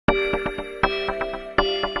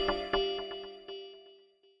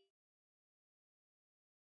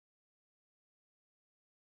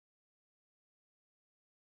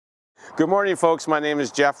Good morning, folks. My name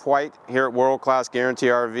is Jeff White here at World Class Guarantee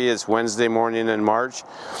RV. It's Wednesday morning in March.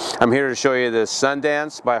 I'm here to show you the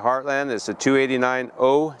Sundance by Heartland. It's a 289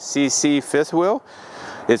 OCC fifth wheel.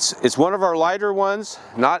 It's one of our lighter ones,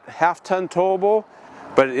 not half-ton towable,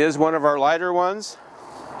 but it is one of our lighter ones.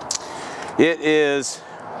 It is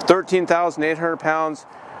 13,800 pounds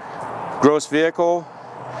gross vehicle.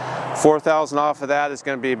 4,000 off of that is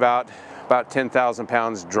going to be about 10,000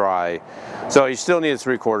 pounds dry. So you still need a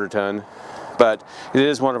 3/4 ton, but it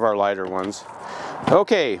is one of our lighter ones.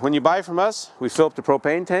 Okay, when you buy from us, we fill up the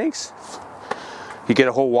propane tanks. You get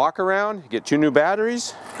a whole walk around, you get 2 new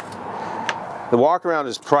batteries. The walk around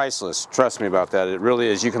is priceless, trust me about that. It really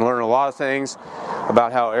is. You can learn a lot of things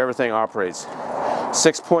about how everything operates.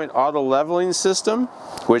 6-point auto leveling system,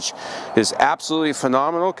 which is absolutely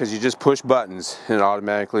phenomenal because you just push buttons and it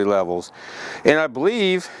automatically levels. And I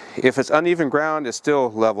believe if it's uneven ground, it still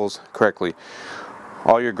levels correctly.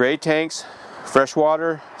 All your gray tanks, fresh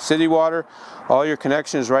water, city water, all your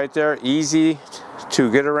connections right there, easy to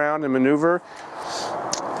get around and maneuver.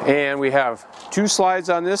 And we have 2 slides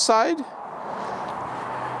on this side,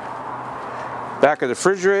 back of the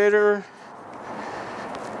refrigerator.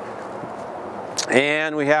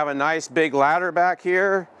 And we have a nice big ladder back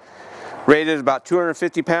here, rated about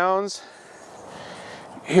 250 pounds.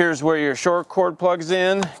 Here's where your short cord plugs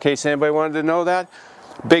in case anybody wanted to know that.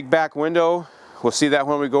 Big back window, we'll see that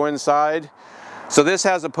when we go inside. So this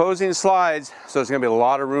has opposing slides, so there's going to be a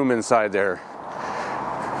lot of room inside there.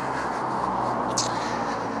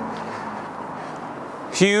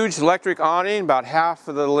 Huge electric awning, about half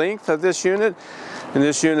of the length of this unit. And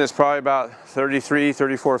this unit is probably about 33,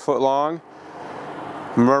 34 foot long.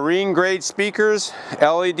 Marine grade speakers,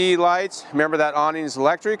 LED lights. Remember that awning is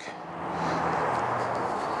electric.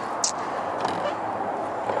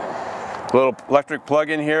 Little electric plug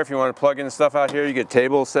in here if you want to plug in stuff out here. You get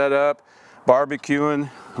tables set up, barbecuing.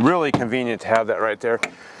 Really convenient to have that right there.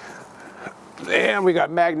 And we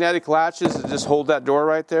got magnetic latches that just hold that door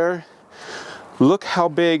right there. Look how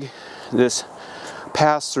big this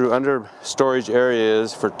pass-through under storage area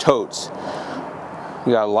is for totes.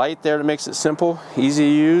 You got a light there that makes it simple, easy to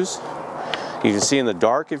use. You can see in the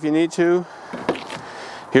dark if you need to.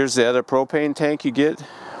 Here's the other propane tank you get.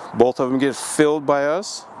 Both of them get filled by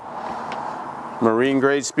us. Marine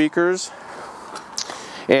grade speakers.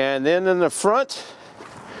 And then in the front,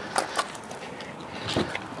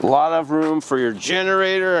 a lot of room for your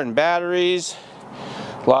generator and batteries.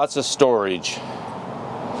 Lots of storage.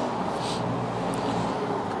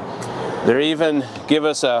 They even give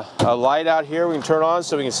us a light out here we can turn on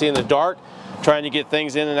so we can see in the dark, trying to get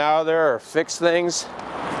things in and out of there or fix things.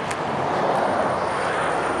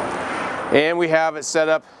 And we have it set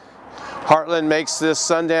up. Heartland makes this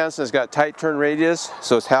Sundance, and it's got tight turn radius,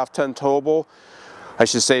 so it's half-ton towable. I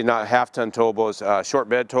should say not half-ton towable, it's short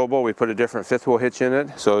bed towable. We put a different fifth wheel hitch in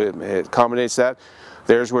it, so it accommodates that.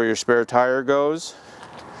 There's where your spare tire goes.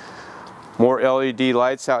 More LED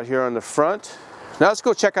lights out here on the front. Now let's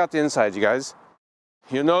go check out the inside, you guys.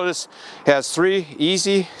 You'll notice it has 3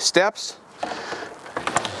 easy steps.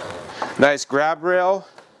 Nice grab rail.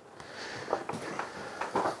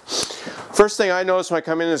 First thing I notice when I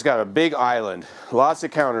come in is it's got a big island. Lots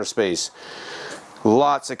of counter space.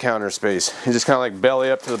 Lots of counter space. You just kind of like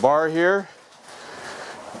belly up to the bar here.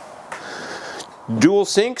 Dual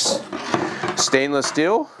sinks, stainless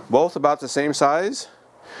steel, both about the same size.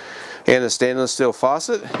 And a stainless steel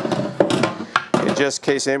faucet. Just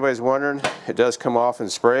in case anybody's wondering, it does come off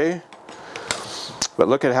and spray. But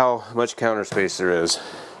look at how much counter space there is.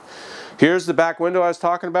 Here's the back window I was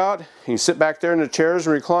talking about. You can sit back there in the chairs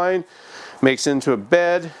and recline. Makes into a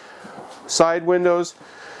bed. Side windows.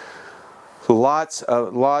 Lots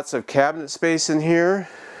of cabinet space in here.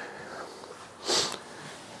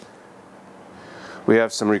 We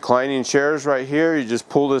have some reclining chairs right here. You just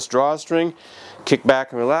pull this drawstring, kick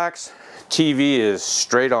back and relax. TV is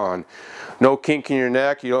straight on. No kink in your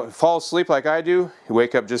neck. You don't fall asleep like I do, you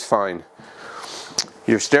wake up just fine.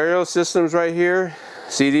 Your stereo system's right here.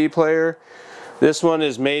 CD player. This one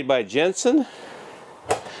is made by Jensen.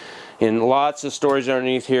 And lots of storage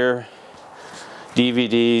underneath here.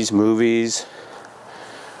 DVDs, movies,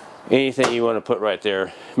 anything you want to put right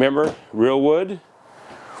there. Remember, real wood.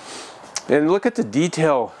 And look at the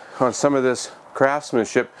detail on some of this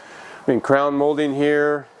craftsmanship. I mean, crown molding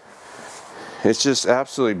here. It's just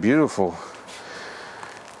absolutely beautiful.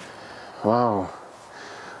 Wow.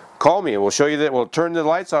 Call me and we'll show you that. We'll turn the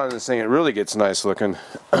lights on in this thing. It really gets nice looking.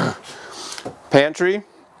 Pantry.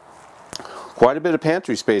 Quite a bit of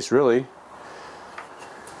pantry space, really.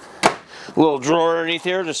 A little drawer underneath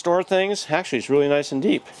here to store things. Actually, it's really nice and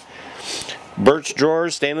deep. birch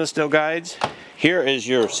drawers, stainless steel guides. Here is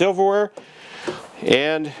your silverware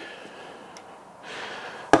and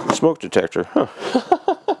smoke detector. Huh.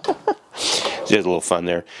 Just a little fun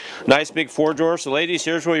there. Nice big 4-drawer. So ladies,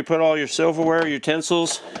 here's where you put all your silverware,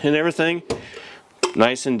 utensils, and everything.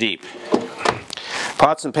 Nice and deep.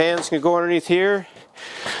 Pots and pans can go underneath here.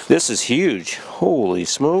 This is huge. Holy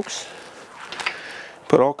smokes.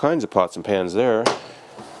 Put all kinds of pots and pans there.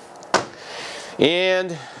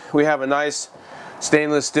 And we have a nice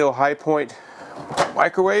stainless steel high point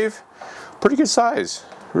microwave. Pretty good size.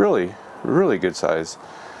 Really, really good size.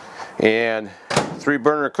 And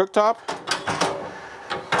 3-burner cooktop.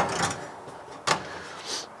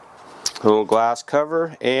 A little glass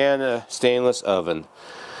cover and a stainless oven.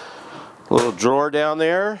 A little drawer down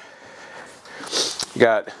there. You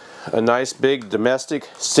got a nice big domestic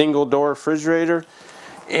single door refrigerator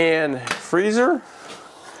and freezer.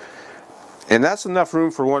 And that's enough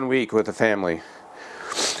room for 1 week with the family.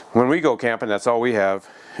 When we go camping, that's all we have,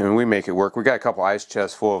 and we make it work. We got a couple ice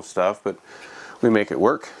chests full of stuff, but we make it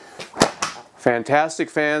work.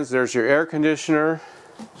 Fantastic fans. There's your air conditioner.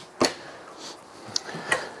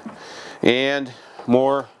 And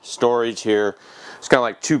more storage here. It's kind of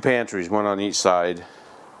like 2 pantries, one on each side.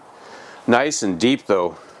 Nice and deep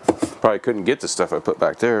though. Probably couldn't get the stuff I put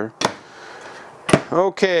back there.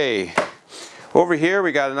 Okay, over here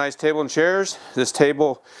we got a nice table and chairs. This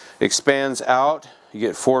table expands out. You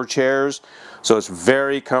get 4 chairs, so it's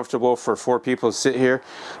very comfortable for 4 people to sit here.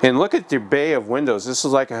 And look at the bay of windows. This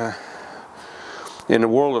is like a, in the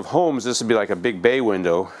world of homes, this would be like a big bay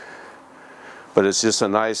window, but it's just a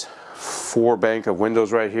nice 4 bank of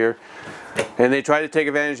windows right here. And they try to take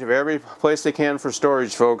advantage of every place they can for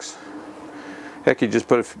storage, folks. Heck, you just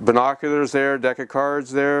put binoculars there, deck of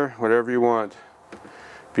cards there, whatever you want.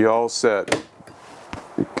 Be all set.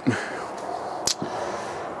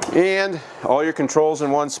 And all your controls in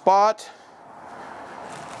one spot.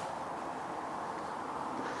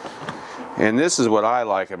 And this is what I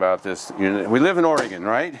like about this unit. We live in Oregon,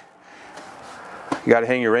 right? You got to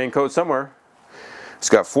hang your raincoat somewhere. It's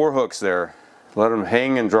got 4 hooks there. Let them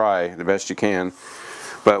hang and dry the best you can.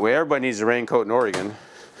 But everybody needs a raincoat in Oregon.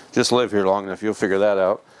 Just live here long enough, you'll figure that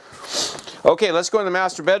out. Okay, let's go in the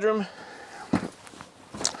master bedroom.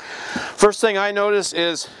 First thing I notice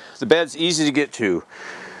is the bed's easy to get to.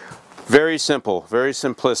 Very simple, very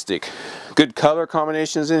simplistic. Good color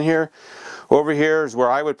combinations in here. Over here is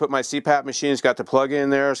where I would put my CPAP machine. It's got the plug in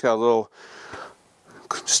there. It's got a little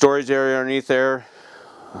storage area underneath there.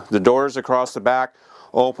 The doors across the back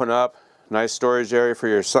open up. Nice storage area for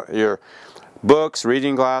your books,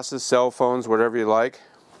 reading glasses, cell phones, whatever you like.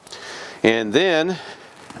 And then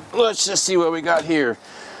let's just see what we got here.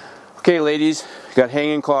 Okay, ladies, got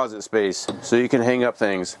hanging closet space, so you can hang up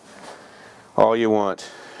things all you want.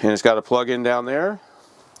 And it's got a plug-in down there.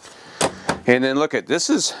 And then look at this,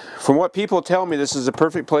 is from what people tell me, this is a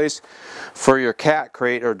perfect place for your cat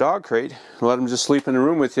crate or dog crate. Let them just sleep in the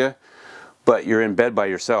room with you, but you're in bed by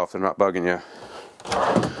yourself. They're not bugging you.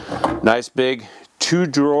 Nice big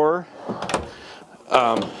 2-drawer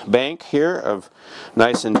bank here, of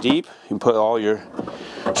nice and deep. You can put all your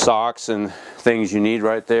socks and things you need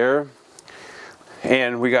right there.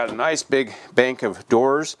 And we got a nice big bank of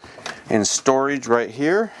doors and storage right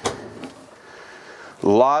here.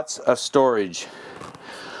 Lots of storage.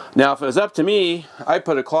 Now if it was up to me, I'd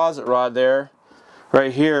put a closet rod there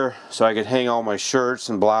right here so I could hang all my shirts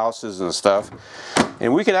and blouses and stuff.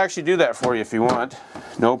 And we could actually do that for you if you want.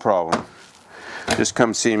 No problem. Just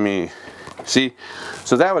come see me. See?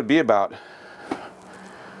 So that would be about,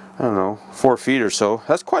 I don't know, 4 feet or so.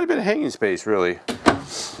 That's quite a bit of hanging space, really.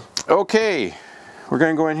 Okay, we're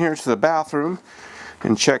going to go in here to the bathroom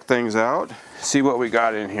and check things out. See what we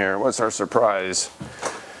got in here. What's our surprise?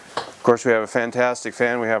 Of course, we have a fantastic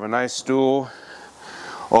fan. We have a nice stool.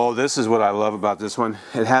 Oh, this is what I love about this one.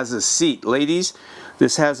 It has a seat. Ladies,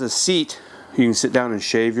 this has a seat. You can sit down and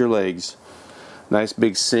shave your legs. Nice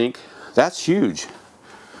big sink. That's huge.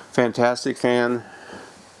 Fantastic fan,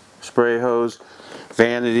 spray hose,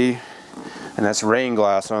 vanity, and that's rain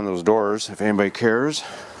glass on those doors if anybody cares.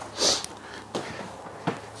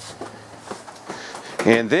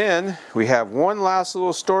 And then we have one last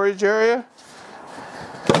little storage area.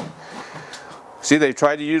 See, they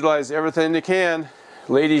tried to utilize everything they can.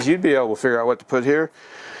 Ladies, you'd be able to figure out what to put here.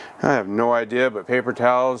 I have no idea, but paper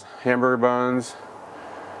towels, hamburger buns,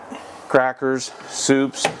 crackers,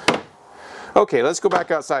 soups. Okay, let's go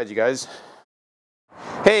back outside, you guys.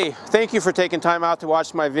 Hey, thank you for taking time out to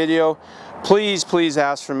watch my video. Please, please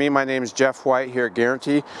ask for me. My name is Jeff White here at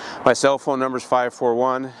Guarantee. My cell phone number is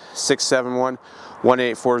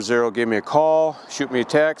 541-671-1840. Give me a call, shoot me a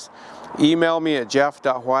text. email me at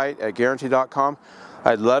jeff.white@guarantee.com.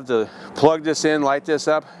 I'd love to plug this in, light this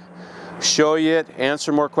up, show you it,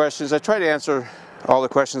 answer more questions. I try to answer all the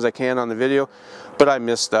questions I can on the video, but I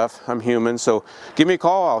miss stuff. I'm human, so give me a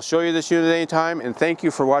call. I'll show you this unit anytime, and thank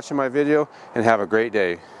you for watching my video, and have a great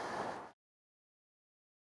day.